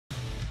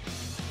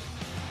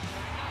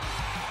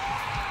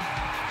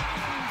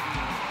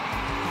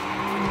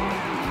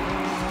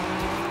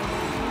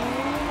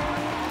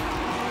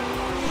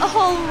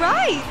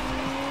Alright!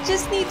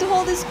 Just need to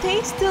hold his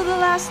pace till the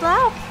last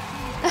lap.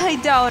 I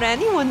doubt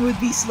anyone would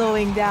be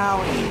slowing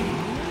down.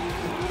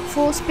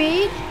 Full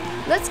speed?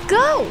 Let's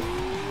go!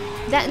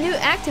 That new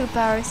active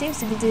power seems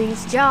to be doing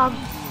its job.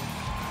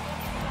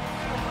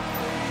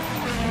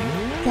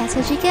 That's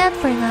what you get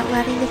for not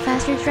letting the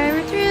faster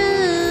driver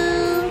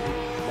through.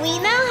 We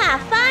now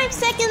have 5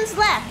 seconds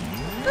left.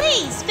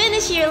 Please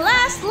finish your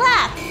last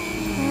lap.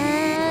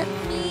 Let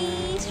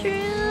me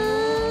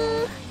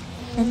through.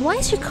 And why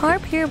is your car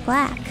pure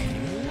black?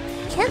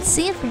 Can't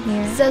see it from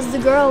here. Says the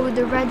girl with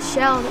the red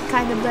shell that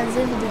kind of blends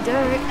into the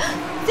dirt.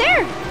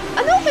 There!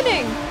 An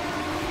opening!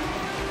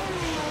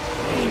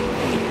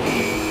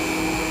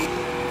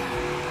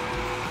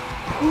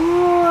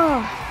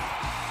 Whoa!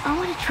 I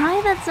want to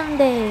try that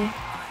someday.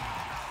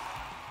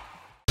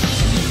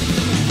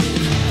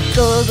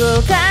 午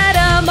後か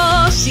ら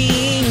も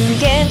真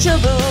剣勝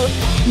負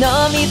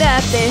のみだ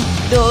って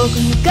どこ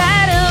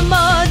からも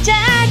ジャ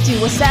ッ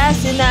ジをさ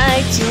せな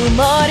いつ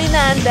もり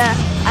なんだ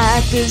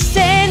悪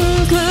戦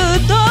苦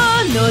闘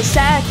の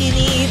先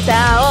に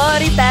倒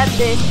り立っ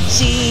て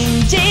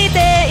信じて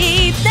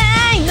い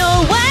たいの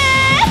は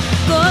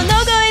この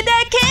声だ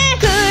け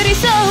降り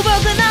そう僕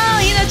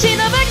の命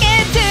のバ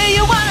ケツ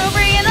You wanna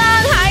bring it on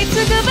はい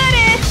つくば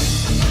れ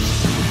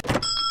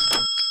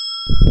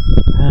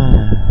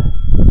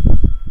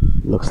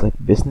Looks like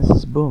business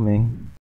is booming.